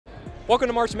Welcome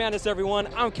to March Madness, everyone.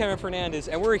 I'm Kevin Fernandez,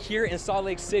 and we're here in Salt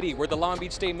Lake City, where the Long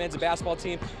Beach State men's basketball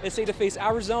team is set to face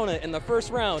Arizona in the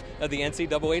first round of the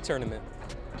NCAA tournament.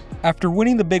 After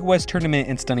winning the Big West tournament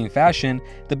in stunning fashion,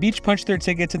 the Beach punched their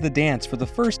ticket to the dance for the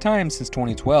first time since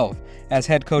 2012, as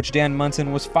head coach Dan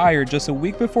Munson was fired just a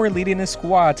week before leading his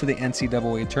squad to the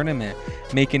NCAA tournament,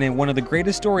 making it one of the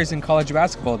greatest stories in college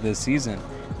basketball this season.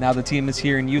 Now the team is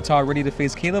here in Utah ready to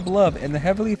face Caleb Love and the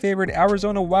heavily favored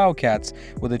Arizona Wildcats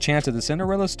with a chance at the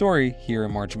Cinderella story here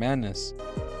in March Madness.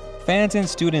 Fans and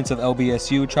students of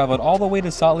LBSU traveled all the way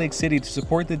to Salt Lake City to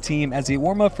support the team as they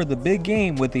warm up for the big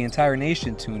game with the entire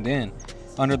nation tuned in.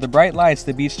 Under the bright lights,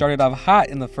 the Beach started off hot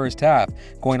in the first half,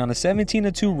 going on a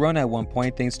 17-2 run at one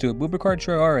point thanks to Abubakar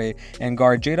Traore and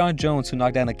guard Jadon Jones, who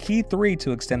knocked down a key three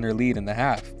to extend their lead in the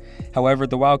half. However,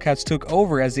 the Wildcats took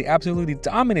over as they absolutely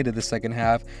dominated the second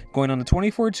half, going on a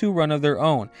 24-2 run of their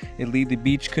own, a lead the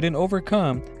Beach couldn't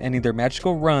overcome, ending their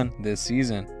magical run this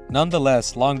season.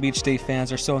 Nonetheless, Long Beach State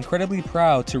fans are so incredibly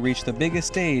proud to reach the biggest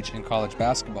stage in college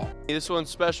basketball. This one's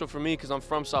special for me because I'm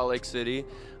from Salt Lake City.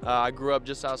 I grew up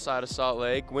just outside of Salt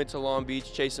Lake, went to Long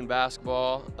Beach chasing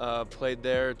basketball, played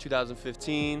there in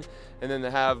 2015, and then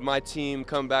to have my team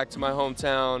come back to my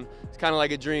hometown, it's kind of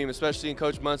like a dream, especially in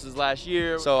Coach Munson's last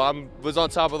year. So I was on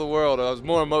top of the world. I was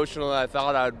more emotional than I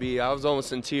thought I would be. I was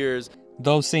almost in tears.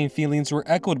 Those same feelings were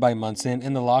echoed by Munson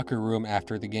in the locker room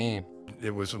after the game.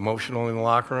 It was emotional in the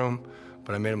locker room,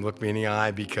 but I made them look me in the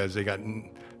eye because there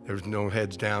was no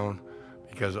heads down,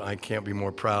 because I can't be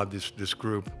more proud. This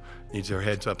group needs their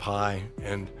heads up high,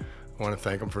 and I want to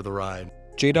thank them for the ride.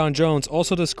 Jadon Jones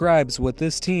also describes what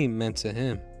this team meant to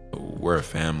him. We're a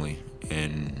family,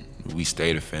 and we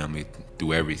stayed a family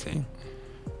through everything.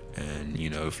 And,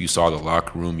 you know, if you saw the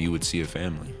locker room, you would see a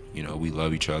family. You know, we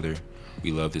love each other.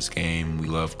 We love this game. We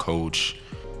love Coach.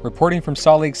 Reporting from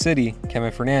Salt Lake City,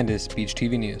 Kevin Fernandez, Beach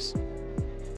TV News.